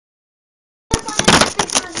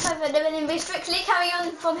We strictly carry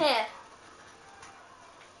on from here.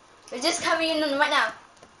 We're just carrying on right now.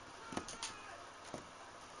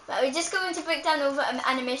 But we're just going to break down all the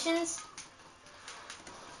animations.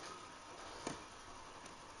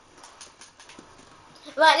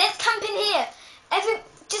 Right, let's camp in here.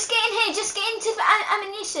 Just get in here. Just get into the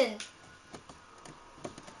ammunition.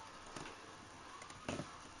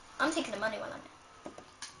 I'm taking the money while I'm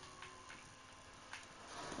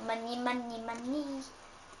here. Money, money, money.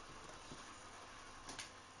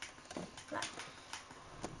 Right.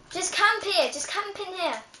 Just camp here. Just camp in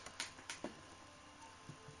here.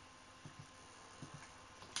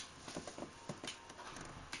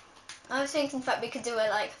 I was thinking that we could do a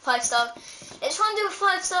like 5-star. Let's try and do a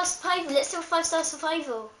 5-star survival. Let's do a 5-star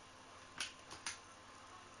survival.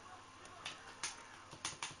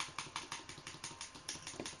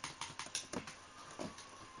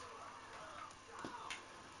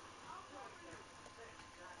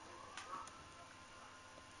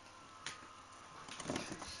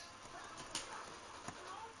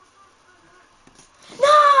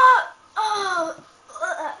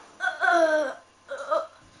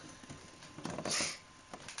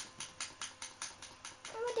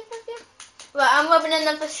 Right, I'm robbing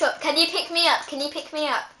another shop. Can you pick me up? Can you pick me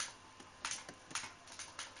up?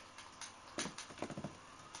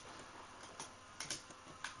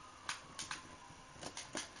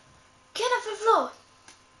 Get off the floor.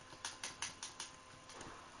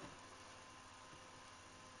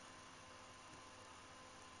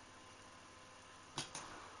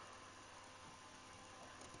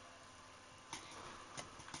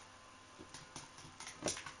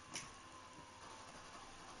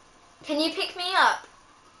 Can you pick me up?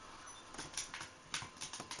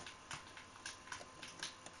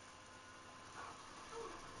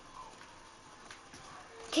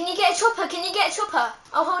 Can you get a chopper? Can you get a chopper?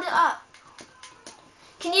 I'll hold it up.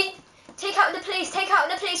 Can you take out the police? Take out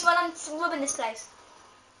the police while I'm robbing this place.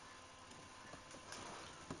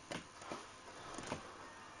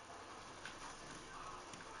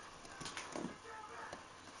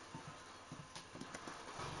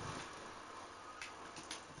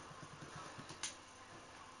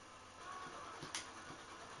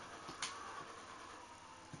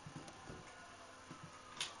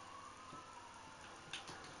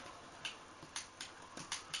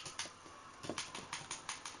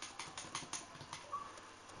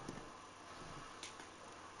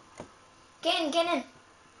 Get in, get in.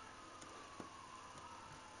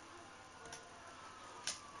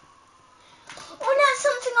 Oh, that's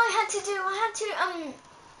something I had to do. I had to,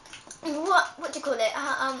 what do you call it?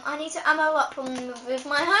 I need to ammo up with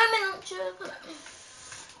my homing launcher.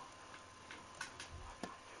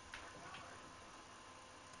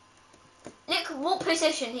 Look what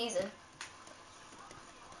position he's in.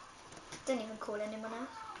 Don't even call anyone else.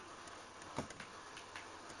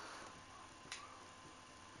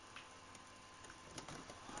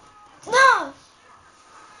 No!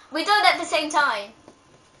 We died at the same time.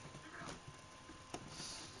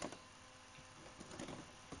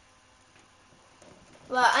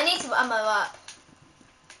 Right, I need to ammo up.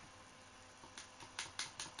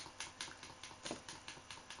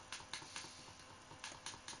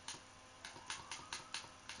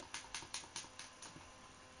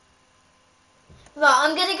 Right,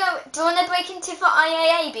 I'm gonna go. Do you want to break into the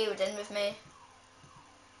IAA building with me?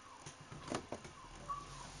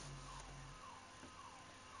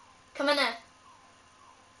 Come on in.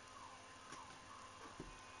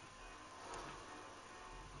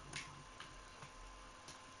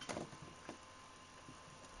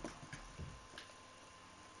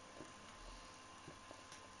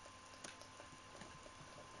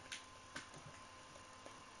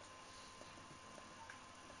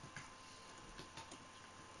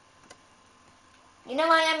 You know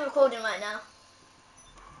I am recording right now.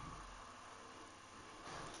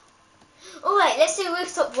 Alright, let's do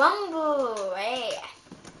Rooftop Rumble. Hey.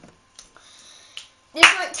 This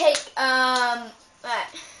won't take, right.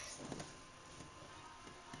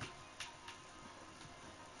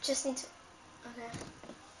 Just need to, okay.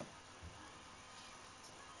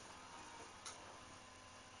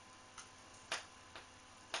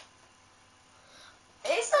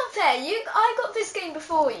 It's not fair. I got this game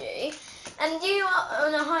before you, and you are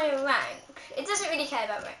on a higher rank. It doesn't really care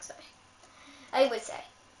about ranks, though. I would say.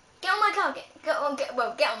 Get on my car. Get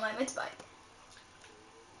on my motorbike.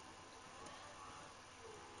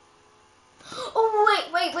 Oh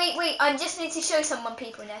wait! I just need to show someone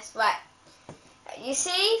people this. Right. You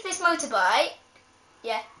see this motorbike?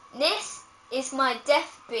 Yeah. This is my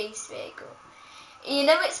Death Beast vehicle. You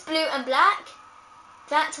know it's blue and black?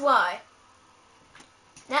 That's why.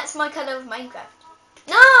 That's my colour of Minecraft.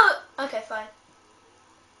 No! Okay, fine.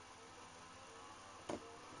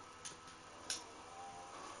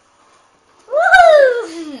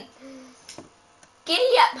 Woo!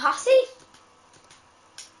 Giddy up, hussy.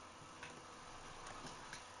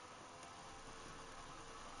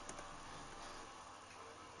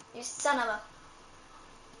 You son of a...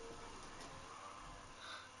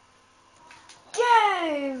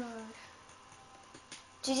 Go!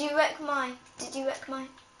 Did you wreck mine?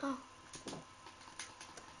 Oh.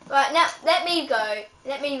 Right, now, let me go.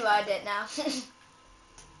 Let me ride it now.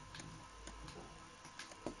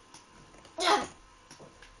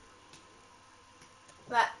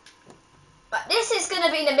 Right. Right, this is going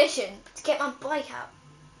to be the mission, to get my bike out.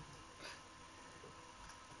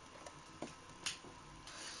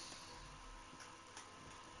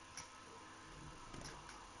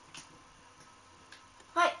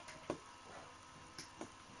 Right.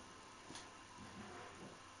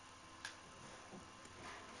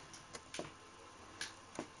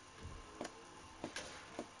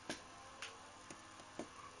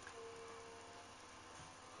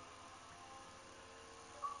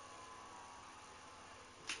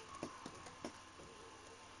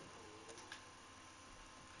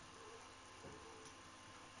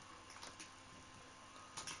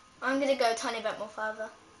 I'm going to go a tiny bit more further.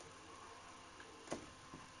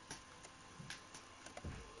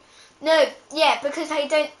 No, yeah, because I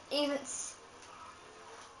don't even...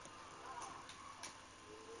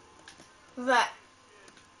 Right.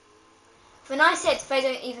 When I said if I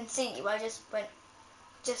don't even see you, I just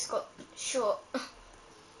got short.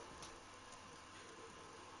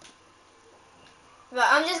 Right,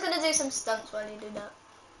 I'm just going to do some stunts while you do that.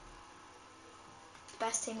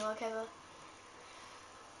 Best teamwork ever.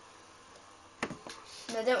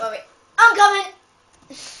 No, don't worry. I'm coming!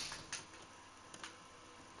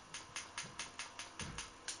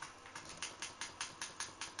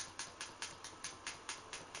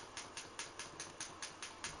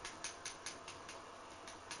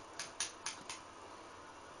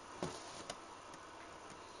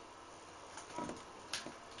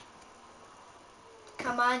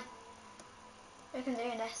 Come on. We can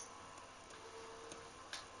do this.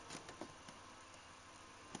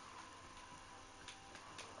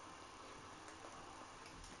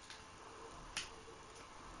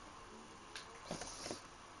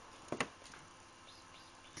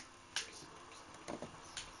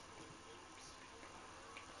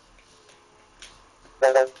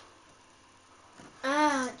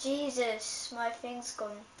 Ah, Jesus, my thing's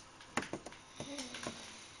gone.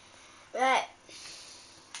 Right.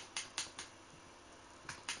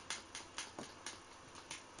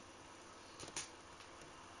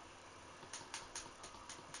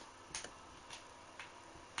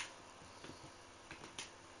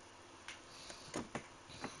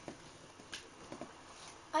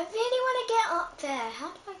 I really want to get up there. How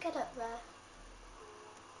do I get up there?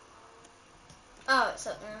 Oh, it's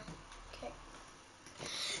up there. Okay.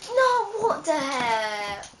 No, what the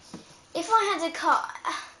hell? If I had a car...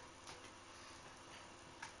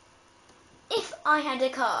 If I had a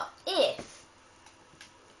car,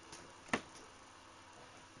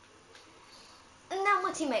 And now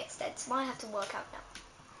my teammate's dead, so I have to work out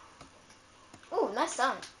now. Ooh, nice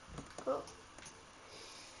done. Cool.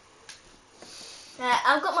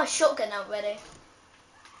 I've got my shotgun out ready.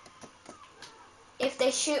 If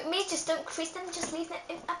they shoot me, just don't crease them, just leave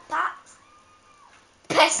it at that.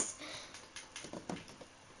 Pest!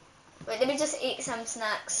 Wait, let me just eat some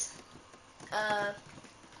snacks.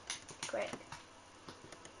 Great.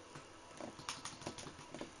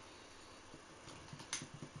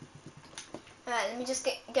 Alright, let me just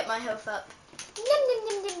get my health up. Yum, yum,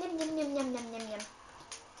 yum, yum, yum, yum, yum, yum, yum, yum.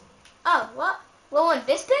 Oh, what? We're on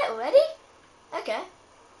this bit already? Okay.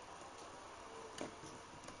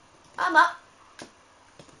 I'm up.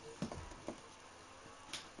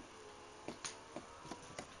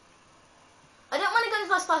 I don't want to go in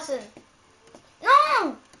first person.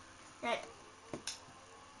 No! Right.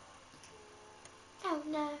 Oh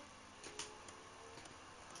no.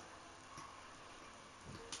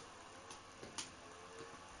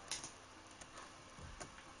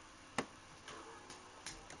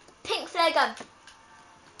 Pink flare gun.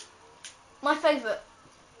 My favourite.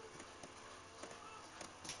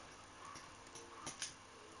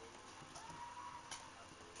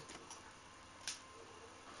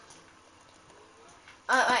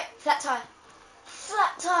 Alright, flat tire.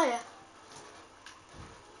 Flat tire.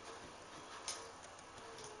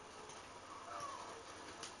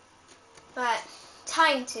 Right,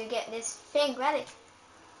 time to get this thing ready.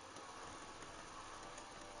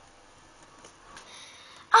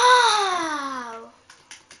 Oh!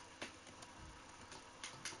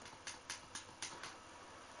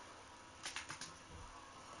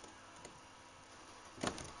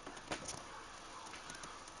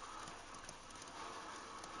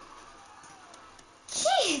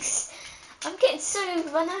 so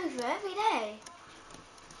run over every day.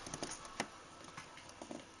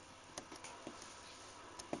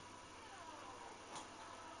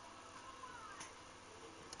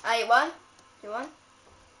 You won? You won?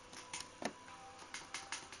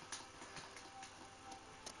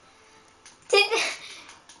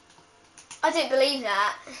 I didn't believe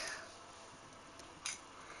that.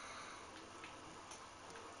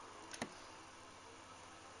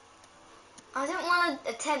 I don't want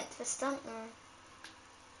a tent for stunt though.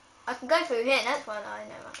 I can go through here, that's one I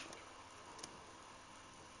know I can do.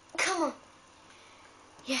 Come on.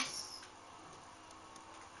 Yes.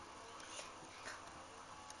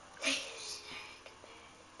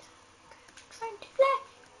 Trying to play.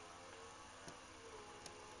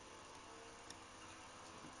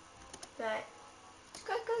 Right.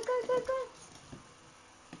 Go, go, go, go, go.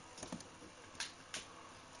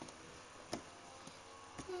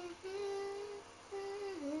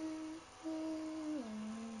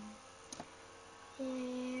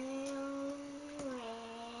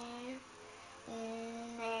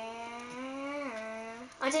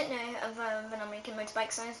 I don't know if when I'm making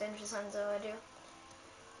motorbike science adventure sounds so I do.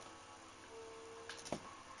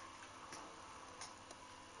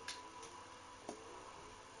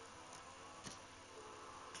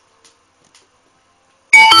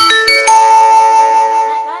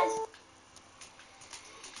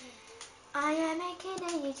 I am making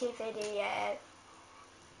a YouTube video.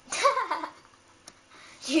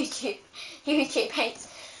 YouTube hates.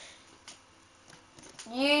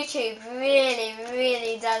 YouTube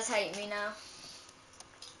really does hate me now.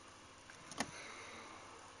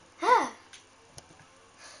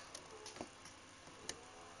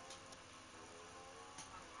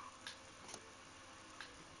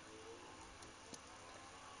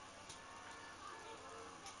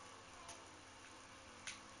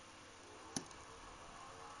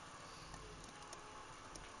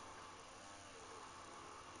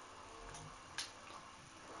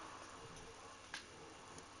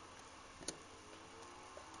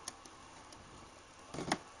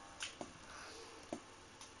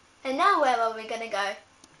 And now where are we gonna go?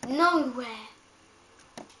 Nowhere.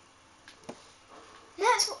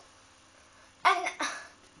 That's what. And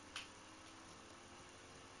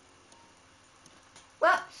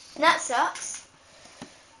well, that sucks.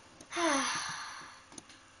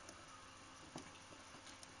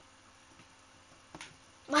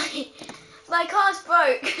 my car's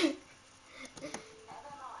broke.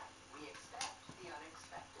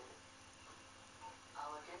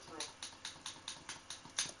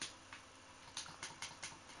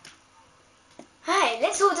 Hey,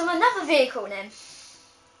 let's order another vehicle then.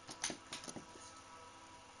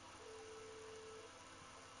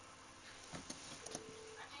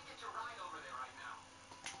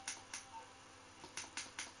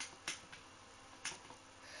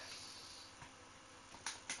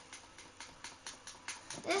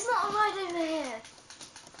 There's not a ride over here.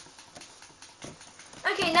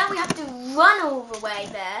 Okay, now we have to run all the way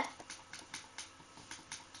there.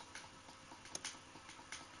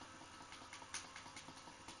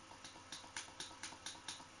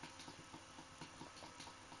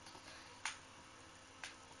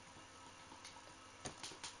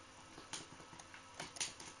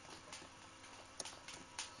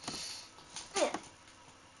 Yeah.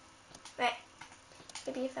 Right.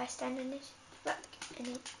 Maybe if I stand on this rock and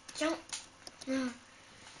then jump.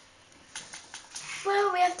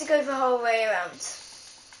 Well, we have to go the whole way around.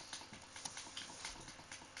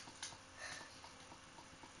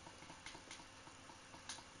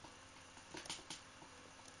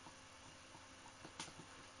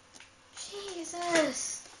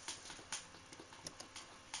 Jesus.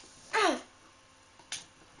 How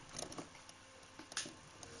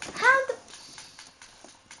the...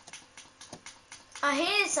 I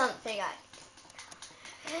hear something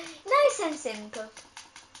nice and simple.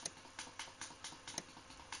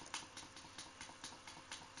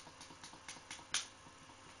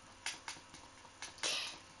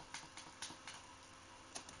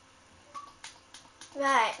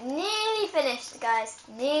 Right, nearly finished, guys.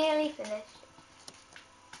 Nearly finished.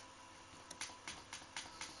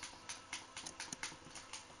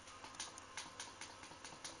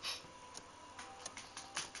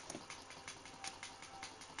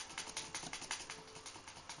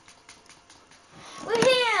 We're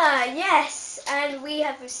here, yes, and we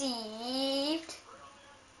have received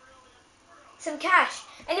some cash.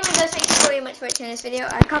 Anyway guys, thank you very much for watching this video.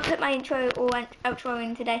 I can't put my intro or outro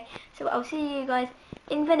in today, so I'll see you guys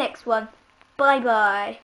in the next one. Bye bye.